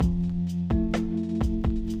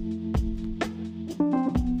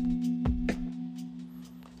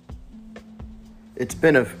It's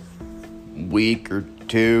been a week or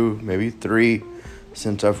two, maybe 3,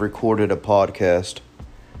 since I've recorded a podcast.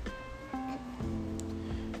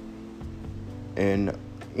 And,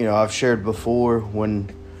 I've shared before,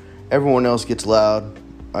 when everyone else gets loud,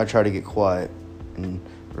 I try to get quiet and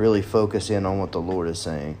really focus in on what the Lord is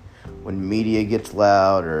saying. When media gets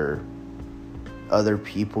loud or other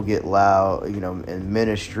people get loud, in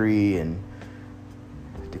ministry and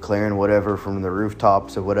declaring whatever from the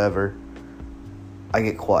rooftops or whatever, I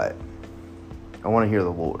get quiet. I want to hear the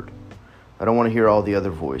Lord. I don't want to hear all the other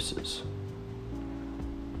voices.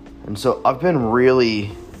 And so I've been really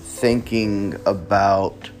thinking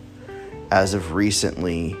about, as of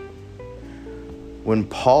recently, when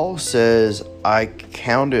Paul says, I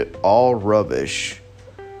count it all rubbish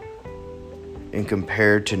in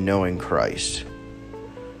compared to knowing Christ.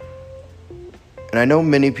 And I know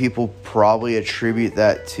many people probably attribute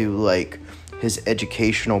that to his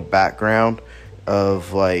educational background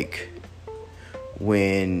of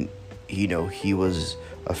when he was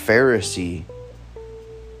a Pharisee.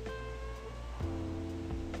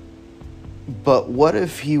 But what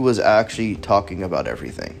if he was actually talking about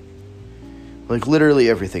everything? Literally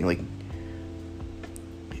everything.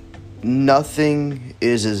 Nothing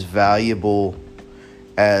is as valuable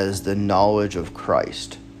as the knowledge of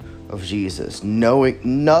Christ, of Jesus.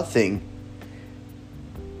 Nothing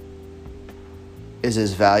is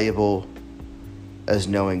as valuable as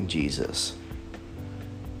knowing Jesus.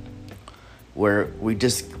 Where we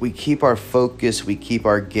keep our focus, we keep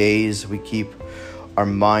our gaze, we keep our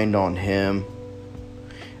mind on Him,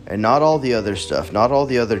 and not all the other stuff, not all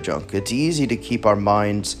the other junk. It's easy to keep our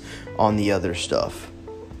minds on the other stuff.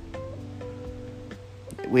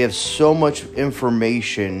 We have so much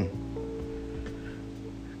information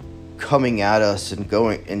coming at us and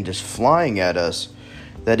going and just flying at us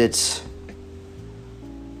that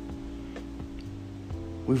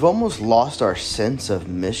we've almost lost our sense of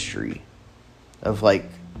mystery, of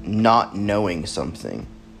not knowing something.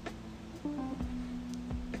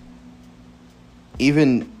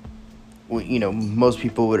 Even, most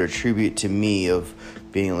people would attribute to me of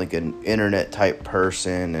being an internet type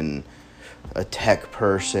person and a tech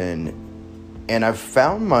person. And I've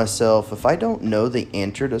found myself, if I don't know the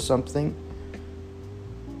answer to something,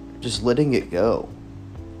 just letting it go.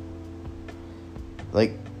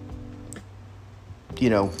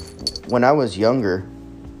 When I was younger,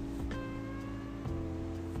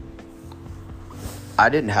 I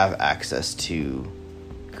didn't have access to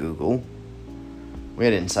Google. We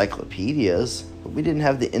had encyclopedias, but we didn't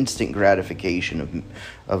have the instant gratification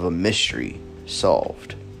of a mystery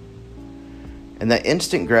solved. And that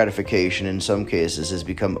instant gratification in some cases has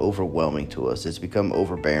become overwhelming to us. It's become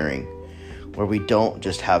overbearing, where we don't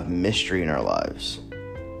just have mystery in our lives.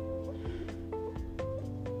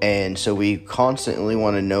 And so we constantly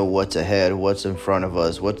want to know what's ahead, what's in front of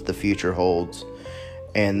us, what the future holds.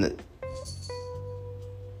 And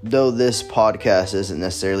though this podcast isn't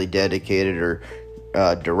necessarily dedicated or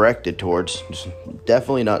directed towards,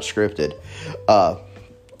 definitely not scripted,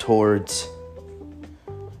 towards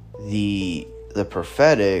the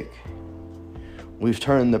prophetic, we've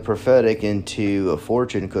turned the prophetic into a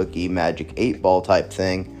fortune cookie, magic 8-ball type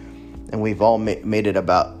thing, and we've all made it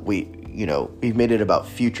about we've made it about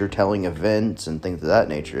future telling events and things of that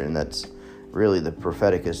nature, and that's really the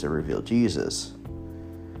prophetic is to reveal Jesus,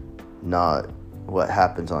 not what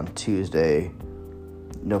happens on Tuesday,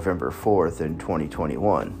 November 4th in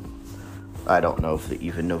 2021. I don't know if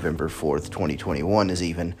even November 4th, 2021 is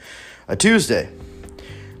even a Tuesday.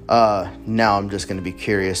 Now I'm just going to be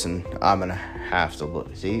curious, and I'm going to have to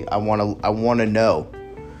look. See, I want to know.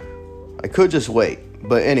 I could just wait,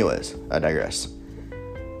 but anyways, I digress.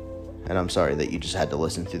 And I'm sorry that you just had to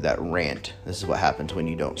listen through that rant. This is what happens when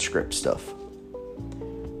you don't script stuff.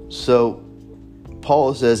 So,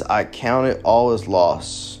 Paul says, I count it all as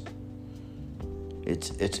loss.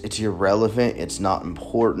 It's irrelevant. It's not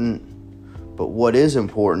important. But what is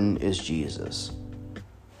important is Jesus.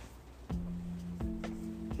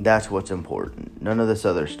 That's what's important. None of this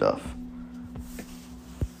other stuff.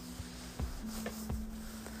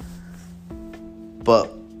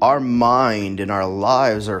 But our mind and our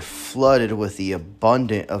lives are flooded with the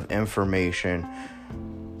abundance of information.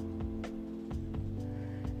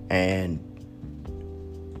 And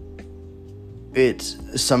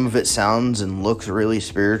some of it sounds and looks really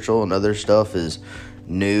spiritual, and other stuff is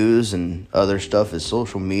news, and other stuff is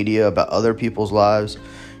social media about other people's lives.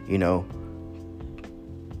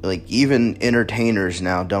 Even entertainers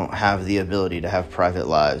now don't have the ability to have private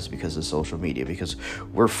lives because of social media, because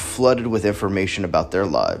we're flooded with information about their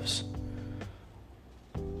lives.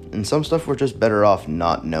 And some stuff we're just better off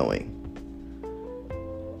not knowing.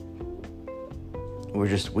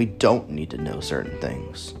 we don't need to know certain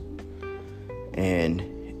things. And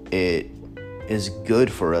it is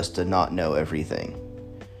good for us to not know everything.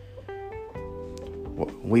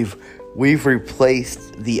 We've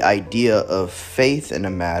replaced the idea of faith in a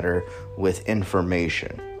matter with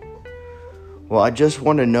information. Well, I just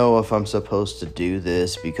want to know if I'm supposed to do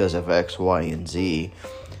this because of X, Y, and Z,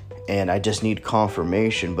 and I just need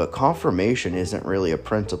confirmation. But confirmation isn't really a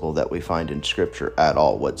principle that we find in Scripture at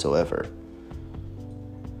all whatsoever.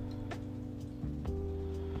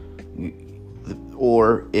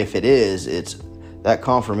 Or if it is, it's that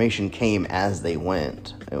confirmation came as they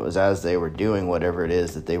went. It was as they were doing whatever it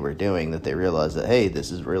is that they were doing that they realized that, hey,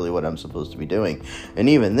 this is really what I'm supposed to be doing. And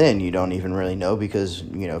even then, you don't even really know because,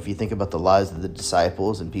 if you think about the lives of the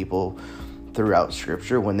disciples and people throughout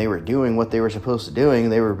Scripture, when they were doing what they were supposed to doing,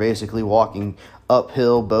 they were basically walking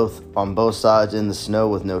uphill on both sides in the snow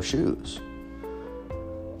with no shoes.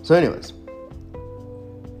 So anyways,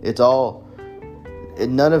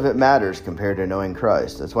 none of it matters compared to knowing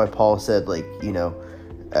Christ. That's why Paul said,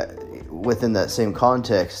 within that same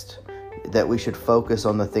context, that we should focus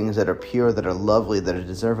on the things that are pure, that are lovely, that are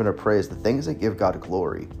deserving of praise, the things that give God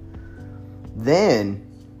glory. Then,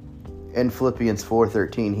 in Philippians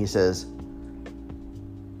 4:13, he says,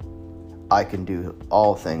 I can do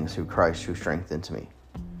all things through Christ who strengthens me.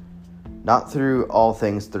 Not through all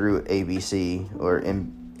things through ABC or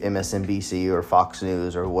MSNBC or Fox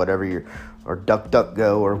News or whatever or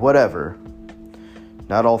DuckDuckGo or whatever.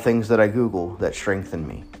 Not all things that I Google that strengthen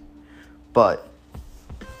me. But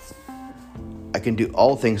I can do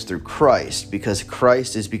all things through Christ because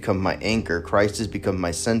Christ has become my anchor. Christ has become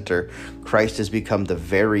my center. Christ has become the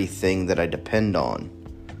very thing that I depend on.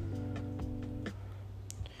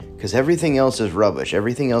 Because everything else is rubbish.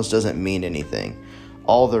 Everything else doesn't mean anything.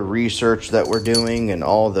 All the research that we're doing and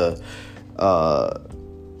all the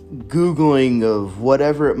Googling of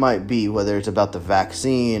whatever it might be, whether it's about the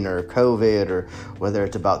vaccine or COVID or whether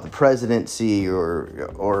it's about the presidency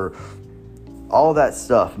or all that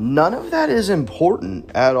stuff, none of that is important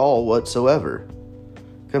at all whatsoever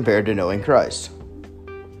compared to knowing Christ.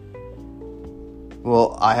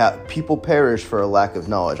 Well, people perish for a lack of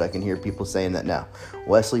knowledge. I can hear people saying that now.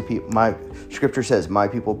 Wesley, my scripture says, my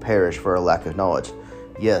people perish for a lack of knowledge.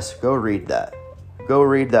 Yes, go read that. Go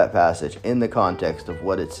read that passage in the context of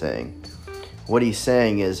what it's saying. What he's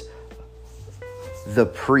saying is the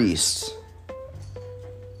priests,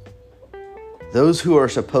 those who are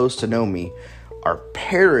supposed to know me, are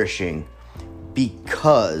perishing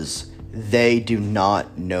because they do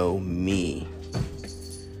not know me.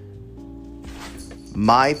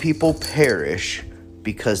 My people perish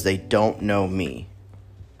because they don't know me.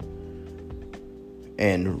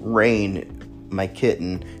 And Rain, my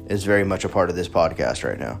kitten, is very much a part of this podcast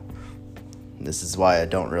right now. This is why I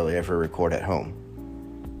don't really ever record at home.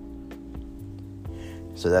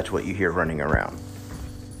 So that's what you hear running around.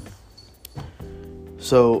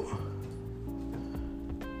 So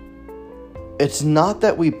it's not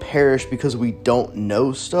that we perish because we don't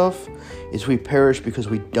know stuff. It's we perish because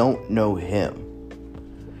we don't know Him.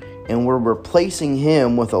 And we're replacing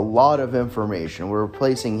Him with a lot of information. We're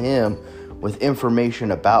replacing Him with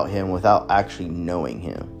information about Him without actually knowing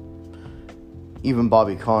Him. Even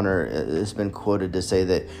Bobby Conner has been quoted to say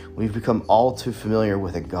that we've become all too familiar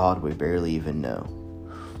with a God we barely even know.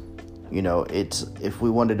 It's, if we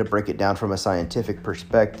wanted to break it down from a scientific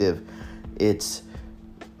perspective, it's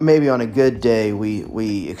maybe on a good day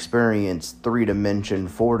we experience 4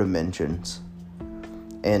 dimensions.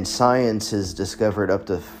 And science has discovered up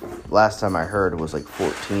to, last time I heard, was like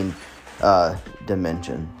 14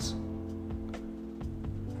 dimensions.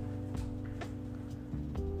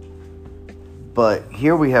 But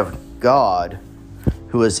here we have God,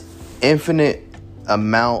 who has infinite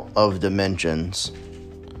amount of dimensions.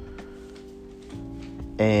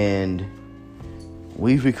 And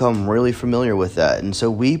we've become really familiar with that. And so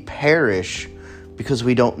we perish because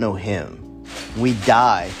we don't know Him. We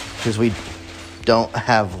die because we don't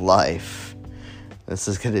have life. This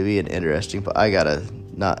is going to be an interesting, but I gotta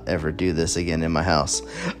not ever do this again in my house.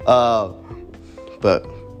 But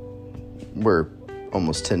we're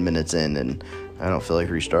almost 10 minutes in and I don't feel like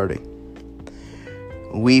restarting.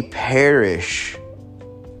 We perish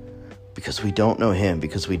because we don't know Him,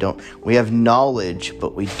 because we have knowledge,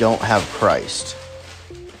 but we don't have Christ.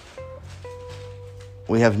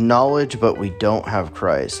 We have knowledge, but we don't have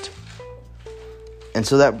Christ. And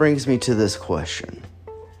so that brings me to this question.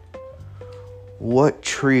 What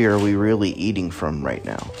tree are we really eating from right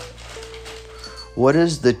now? What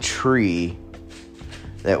is the tree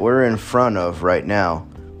that we're in front of right now?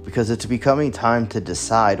 Because it's becoming time to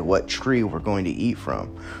decide what tree we're going to eat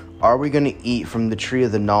from. Are we going to eat from the tree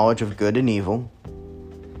of the knowledge of good and evil,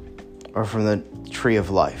 or from the tree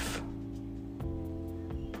of life?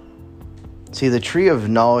 See, the tree of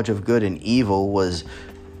knowledge of good and evil was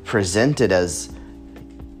presented as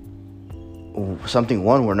something,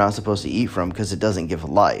 one, we're not supposed to eat from because it doesn't give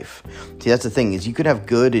life. See, that's the thing, is you could have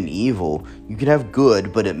good and evil. You could have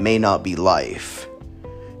good, but it may not be life.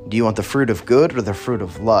 Do you want the fruit of good or the fruit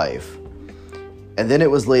of life? And then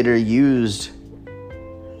it was later used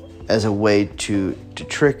as a way to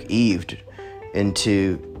trick Eve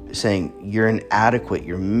into saying, you're inadequate,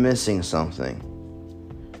 you're missing something.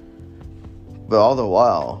 But all the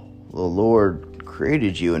while, the Lord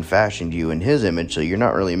created you and fashioned you in His image, so you're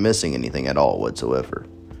not really missing anything at all whatsoever.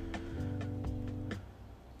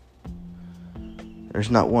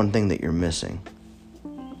 There's not one thing that you're missing.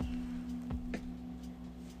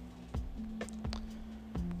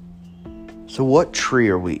 So what tree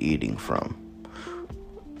are we eating from?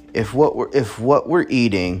 If what we're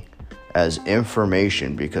eating as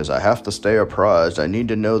information, because I have to stay apprised, I need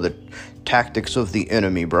to know the tactics of the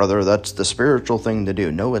enemy, brother, that's the spiritual thing to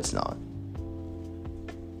do. No, it's not.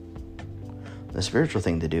 The spiritual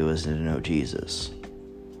thing to do is to know Jesus.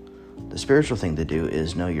 The spiritual thing to do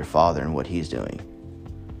is know your Father and what He's doing.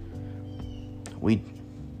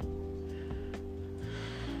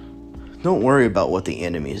 Don't worry about what the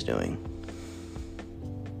enemy is doing.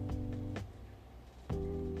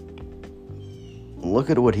 Look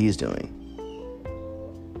at what He's doing.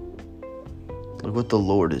 Look what the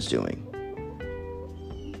Lord is doing.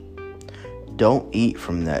 Don't eat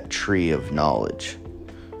from that tree of knowledge.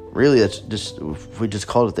 Really, that's just, we just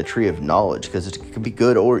called it the tree of knowledge because it could be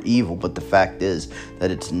good or evil, but the fact is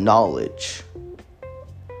that it's knowledge.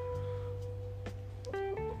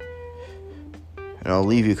 And I'll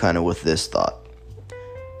leave you kind of with this thought.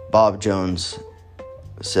 Bob Jones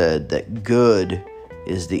said that good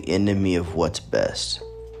is the enemy of what's best.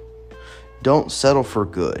 Don't settle for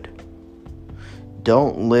good.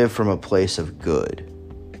 Don't live from a place of good.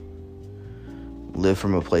 Live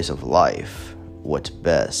from a place of life, what's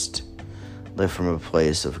best. Live from a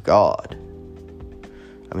place of God.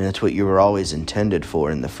 I mean, that's what you were always intended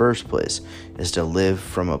for in the first place, is to live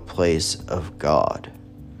from a place of God,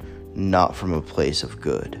 not from a place of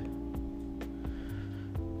good.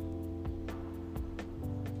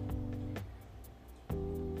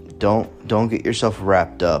 Don't get yourself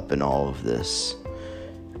wrapped up in all of this.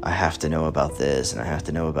 I have to know about this and I have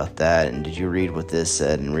to know about that. And did you read what this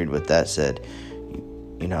said and read what that said?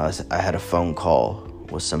 You know, I had a phone call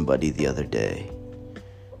with somebody the other day.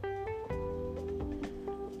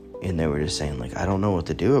 And they were just saying, like, I don't know what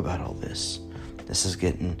to do about all this. This is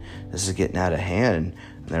getting out of hand.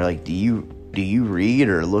 And they're like, do you read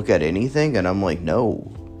or look at anything? And I'm like,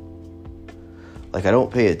 no. Like, I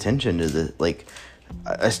don't pay attention to the, like,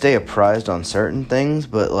 I stay apprised on certain things,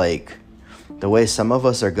 but like the way some of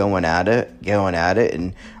us are going at it,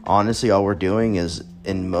 and honestly, all we're doing is,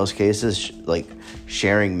 in most cases, like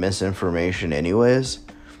sharing misinformation anyways.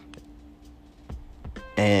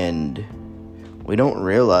 And we don't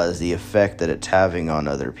realize the effect that it's having on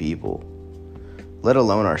other people, let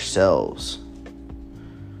alone ourselves.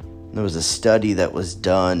 There was a study that was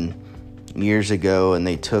done years ago, and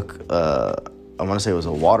they took, I want to say it was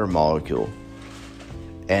a water molecule,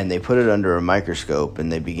 and they put it under a microscope, and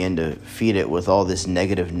they began to feed it with all this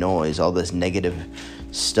negative noise, all this negative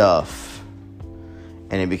stuff.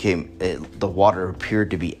 And the water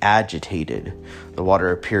appeared to be agitated. The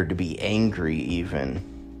water appeared to be angry even.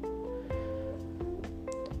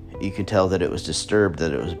 You could tell that it was disturbed,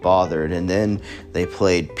 that it was bothered. And then they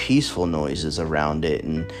played peaceful noises around it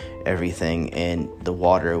and everything, and the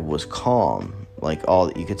water was calm. Like,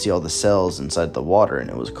 you could see all the cells inside the water, and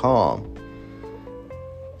it was calm.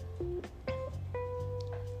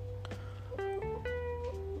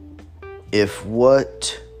 If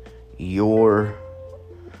what you're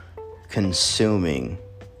consuming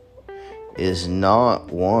is not,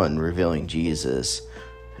 one, revealing Jesus,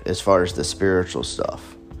 as far as the spiritual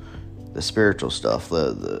stuff,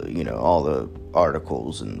 the you know, all the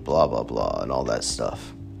articles and blah blah blah and all that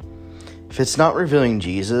stuff, if it's not revealing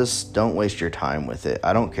Jesus, don't waste your time with it.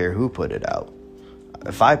 I don't care who put it out.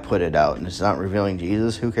 If I put it out and it's not revealing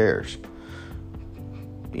Jesus, who cares?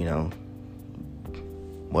 You know,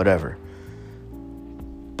 whatever.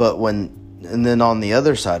 But and then on the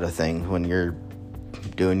other side of things, when you're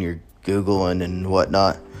doing your Googling and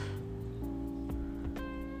whatnot,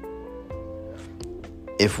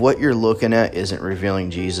 if what you're looking at isn't revealing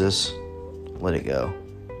Jesus, let it go.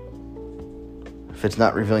 If it's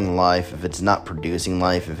not revealing life, if it's not producing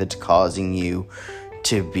life, if it's causing you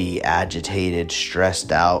to be agitated,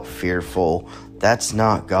 stressed out, fearful. That's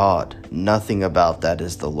not God. Nothing about that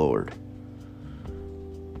is the Lord.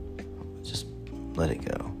 Just let it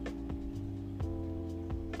go.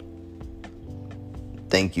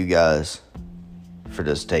 Thank you guys for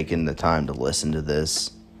just taking the time to listen to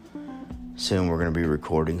this. Soon we're going to be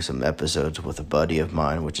recording some episodes with a buddy of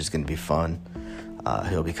mine, which is going to be fun.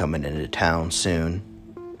 He'll be coming into town soon.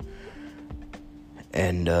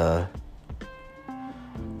 And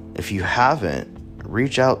if you haven't,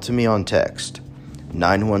 reach out to me on text.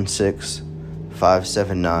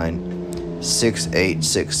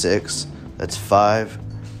 916-579-6866. That's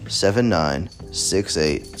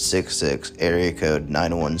 579-6866, area code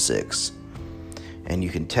 916. And you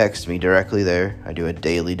can text me directly there. I do a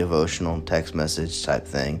daily devotional text message type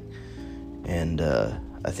thing. And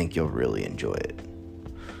I think you'll really enjoy it.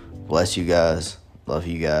 Bless you guys. Love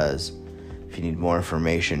you guys. If you need more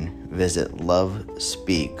information, visit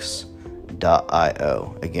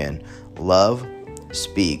lovespeaks.io. Again,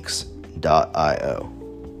 lovespeaks.io.